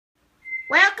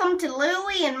welcome to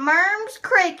Louie and Mirm's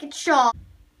Cricket Shop,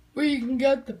 where you can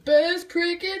get the best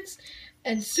crickets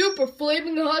and super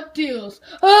flaming hot deals.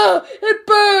 Ah, it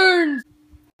burns!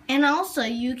 And also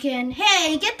you can,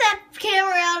 hey, get that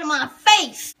camera out of my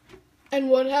face! And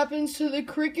what happens to the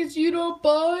crickets you don't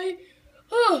buy?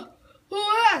 Huh, who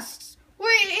asks? We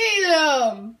eat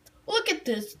them! Look at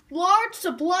this large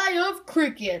supply of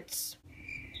crickets.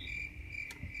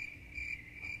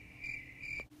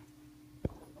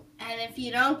 And if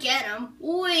you don't get them,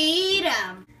 we eat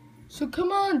them. So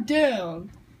come on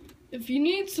down. If you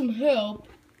need some help,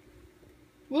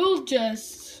 we'll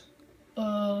just,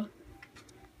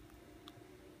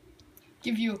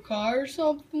 give you a car or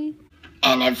something.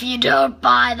 And if you don't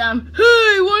buy them,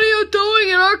 hey, what are you doing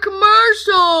in our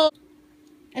commercial?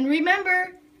 And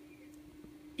remember,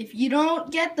 if you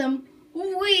don't get them,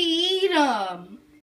 we eat them.